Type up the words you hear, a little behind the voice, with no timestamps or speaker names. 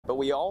but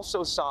we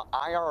also saw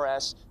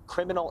IRS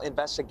criminal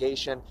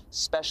investigation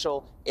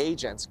special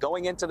agents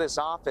going into this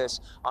office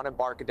on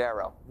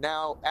Embarcadero.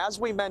 Now, as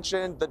we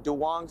mentioned, the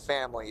Duong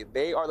family,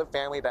 they are the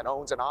family that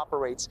owns and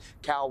operates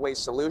Cal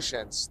Waste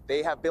Solutions.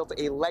 They have built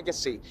a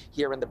legacy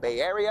here in the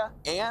Bay Area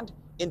and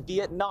in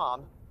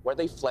Vietnam, where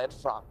they fled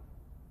from.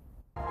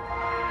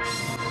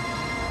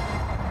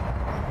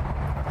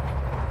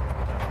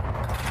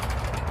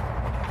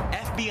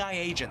 FBI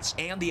agents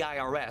and the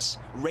IRS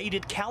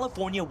raided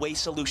California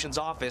Waste Solutions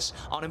office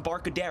on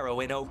Embarcadero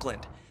in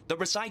Oakland. The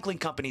recycling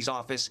company's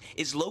office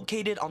is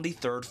located on the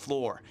 3rd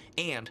floor,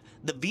 and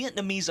the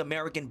Vietnamese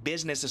American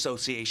Business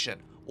Association,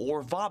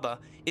 or VABA,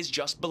 is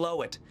just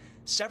below it.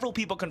 Several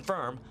people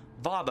confirm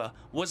VABA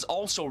was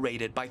also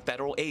raided by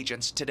federal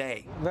agents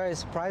today. Very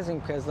surprising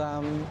because,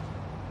 I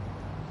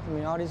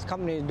mean, all these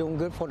companies are doing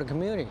good for the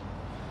community.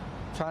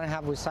 Trying to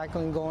have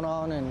recycling going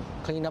on and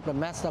clean up the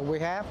mess that we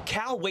have.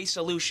 Cal Waste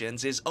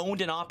Solutions is owned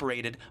and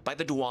operated by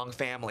the Duong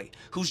family,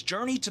 whose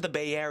journey to the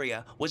Bay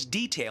Area was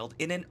detailed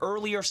in an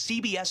earlier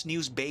CBS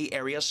News Bay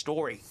Area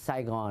story.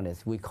 Saigon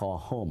is we call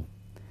home,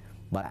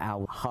 but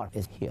our heart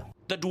is here.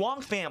 The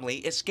Duong family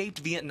escaped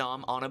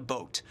Vietnam on a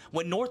boat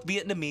when North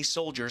Vietnamese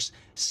soldiers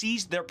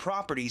seized their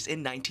properties in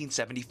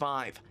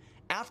 1975.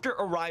 After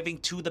arriving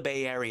to the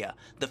Bay Area,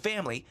 the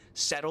family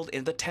settled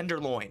in the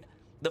Tenderloin.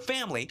 The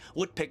family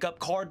would pick up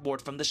cardboard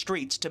from the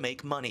streets to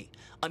make money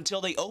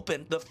until they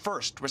opened the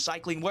first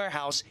recycling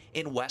warehouse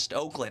in West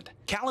Oakland.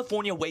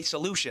 California Waste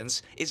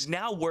Solutions is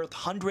now worth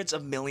hundreds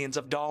of millions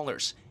of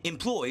dollars,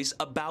 employs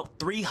about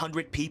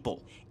 300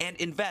 people, and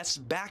invests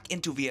back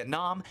into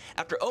Vietnam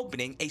after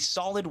opening a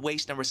solid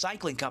waste and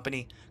recycling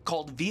company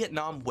called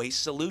Vietnam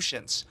Waste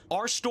Solutions.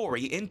 Our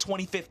story in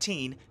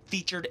 2015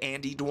 featured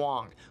Andy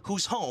Duong,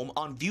 whose home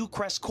on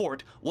Viewcrest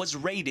Court was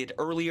raided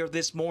earlier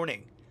this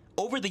morning.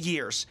 Over the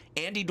years,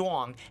 Andy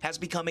Duong has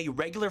become a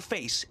regular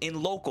face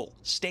in local,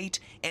 state,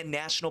 and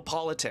national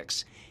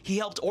politics. He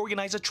helped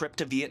organize a trip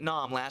to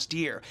Vietnam last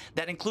year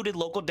that included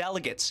local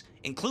delegates,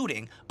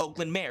 including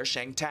Oakland Mayor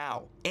Sheng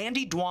Thao.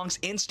 Andy Duong's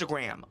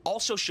Instagram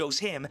also shows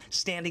him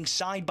standing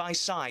side by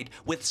side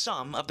with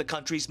some of the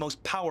country's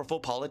most powerful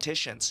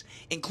politicians,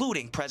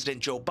 including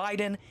President Joe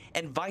Biden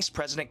and Vice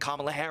President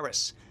Kamala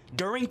Harris.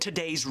 During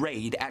today's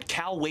raid at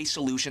Cal Waste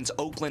Solutions'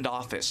 Oakland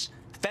office,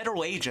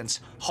 federal agents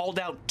hauled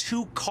out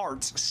 2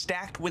 carts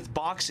stacked with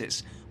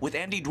boxes with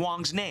Andy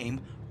Duong's name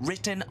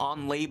written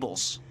on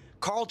labels.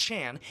 Carl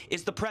Chan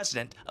is the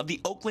president of the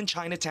Oakland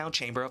Chinatown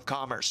Chamber of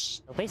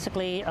Commerce.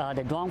 Basically,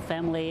 the Duong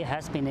family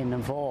has been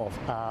involved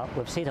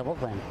with City of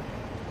Oakland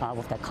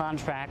with the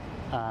contract,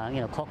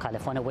 called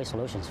California Waste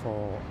Solutions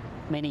for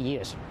many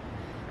years.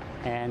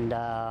 And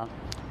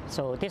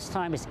so this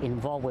time it's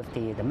involved with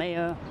the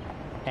mayor,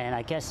 and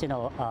I guess,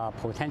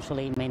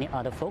 potentially many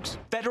other folks.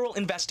 Federal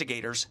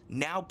investigators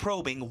now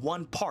probing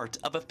one part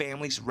of a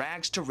family's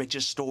rags to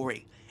riches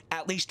story.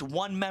 At least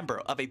one member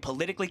of a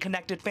politically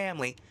connected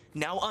family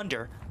now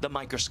under the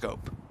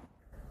microscope.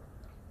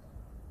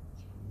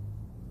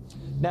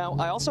 Now,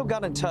 I also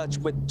got in touch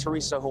with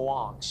Teresa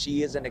Huang.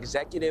 She is an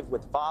executive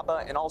with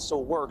VABA and also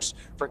works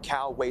for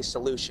Cal Waste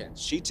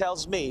Solutions. She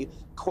tells me,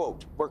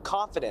 quote, "We're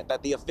confident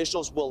that the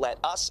officials will let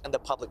us and the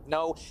public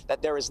know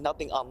that there is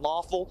nothing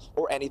unlawful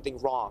or anything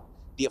wrong.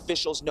 The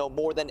officials know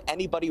more than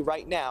anybody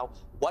right now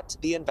what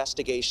the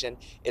investigation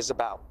is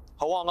about."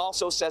 Huang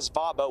also says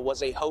VABA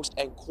was a host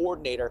and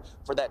coordinator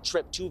for that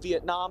trip to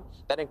Vietnam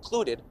that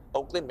included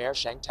Oakland Mayor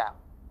Sheng Thao.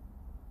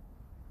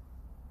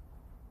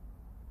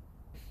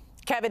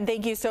 Kevin,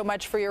 thank you so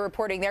much for your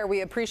reporting there.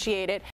 We appreciate it.